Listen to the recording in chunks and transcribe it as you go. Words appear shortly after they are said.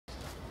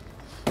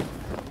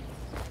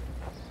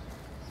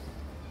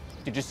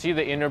Did you see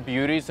the inner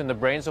beauties in the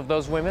brains of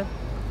those women?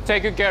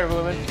 Take good care,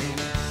 women.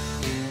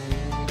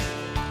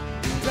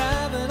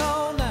 Driving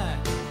all night,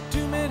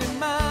 too many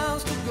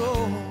miles to go.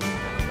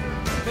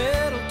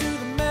 Pedal to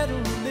the metal,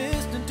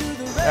 listening to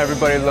the radio.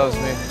 Everybody loves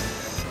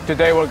me.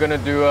 Today we're gonna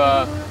do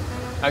a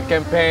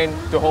campaign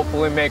to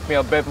hopefully make me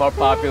a bit more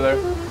popular.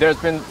 There's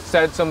been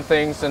said some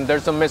things and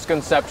there's some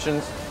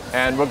misconceptions,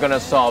 and we're gonna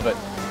solve it.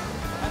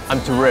 I'm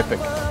terrific.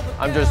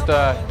 I'm just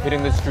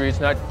hitting the streets,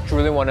 and I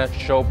truly want to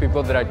show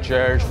people that I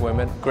cherish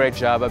women. Great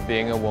job at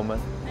being a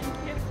woman.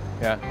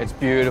 Yeah, it's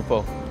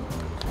beautiful.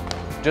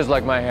 Just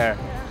like my hair.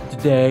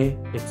 Today,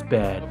 it's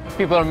bad.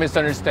 People are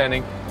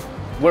misunderstanding.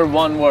 We're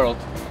one world.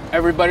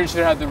 Everybody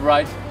should have the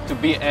right to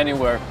be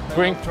anywhere.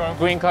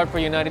 Green card for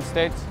United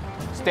States.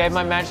 Stay at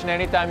my mansion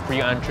anytime.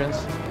 Free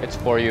entrance. It's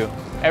for you.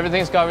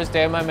 Everything's covered.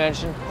 Stay at my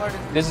mansion.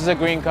 This is a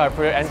green card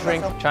for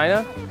entering.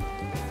 China?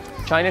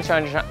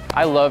 China.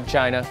 I love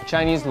China.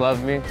 Chinese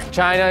love me.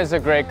 China is a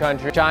great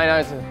country.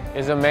 China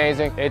is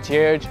amazing. It's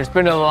huge. There's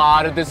been a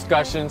lot of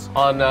discussions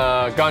on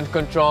gun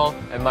control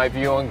and my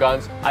view on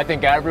guns. I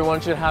think everyone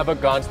should have a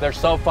gun. They're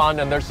so fun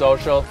and they're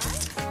social.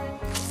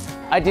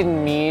 I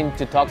didn't mean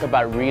to talk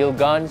about real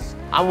guns.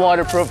 I'm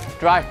waterproof.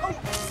 Dry.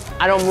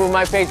 I don't move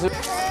my face.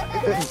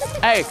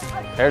 Hey,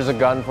 here's a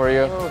gun for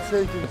you. Oh,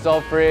 thank you. It's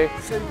all free.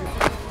 Thank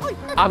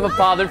you. I'm a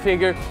father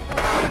figure.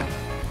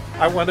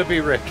 I want to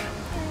be rich.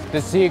 The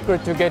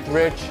secret to get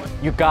rich,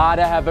 you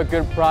gotta have a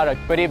good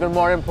product, but even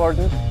more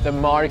important, the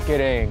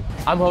marketing.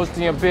 I'm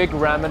hosting a big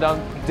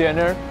Ramadan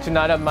dinner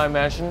tonight at my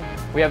mansion.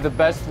 We have the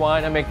best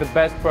wine, I make the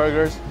best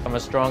burgers. I'm a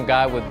strong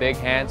guy with big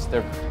hands,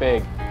 they're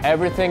big.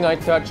 Everything I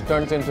touch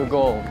turns into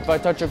gold. If I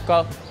touch a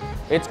cup,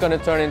 it's gonna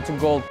turn into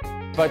gold.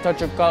 If I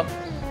touch a cup,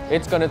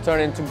 it's gonna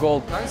turn into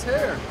gold. Nice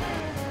hair.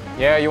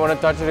 Yeah, you wanna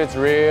touch it, it's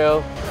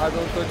real. I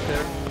don't touch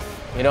hair.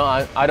 You know,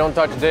 I don't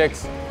touch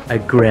dicks. I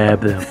grab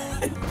them.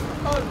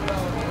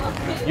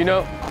 You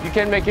know, you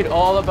can make it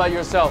all about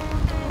yourself.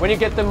 When you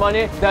get the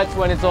money, that's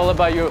when it's all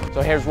about you.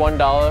 So here's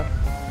 $1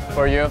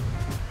 for you.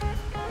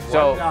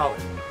 So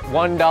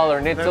 $1,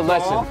 and it's a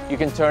lesson. all? You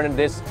can turn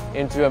this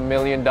into $1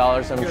 million.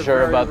 I'm You're sure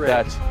very about rich.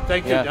 that.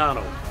 Thank you, Yeah.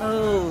 Donald.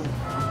 Oh,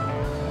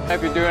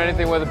 If you do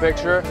anything with a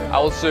picture, I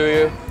will sue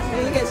you.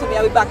 maybe you can show me.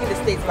 I'll be back in the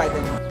States by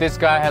then. This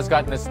guy has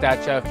gotten a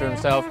statue after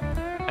himself,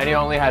 and he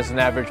only has an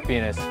average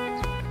penis.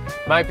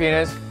 My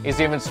penis is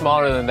even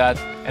smaller than that,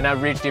 and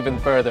I've reached even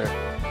further.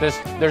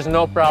 There's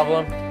no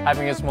problem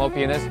having a small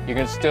penis. You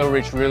can still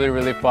reach really,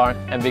 really far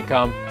and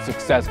become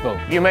successful.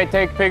 You may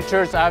take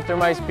pictures after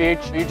my speech.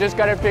 You just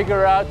gotta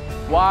figure out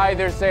why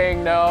they're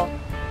saying no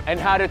and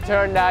how to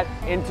turn that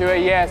into a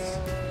yes.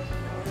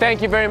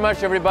 Thank you very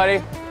much,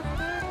 everybody.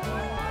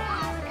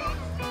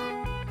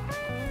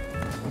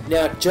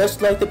 Now,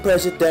 just like the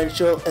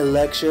presidential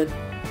election,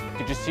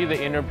 Did you see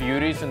the inner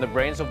beauties in the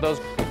brains of those?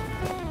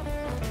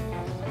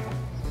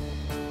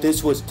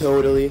 this was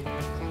totally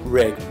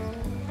rigged.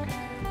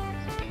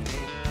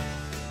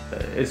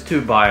 It's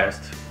too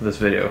biased, this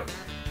video.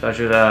 So I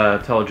should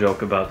tell a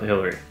joke about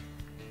Hillary.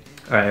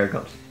 Alright, here it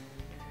comes.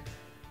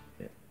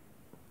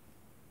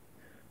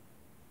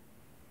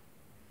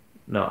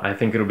 No, I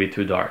think it'll be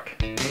too dark.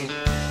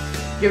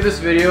 Give this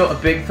video a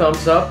big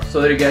thumbs up so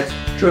that it gets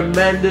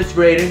tremendous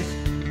ratings.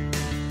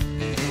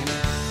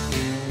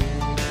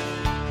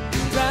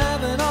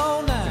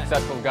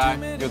 Successful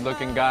guy, good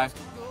looking guy.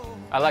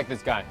 I like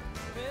this guy.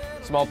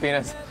 Small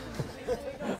penis.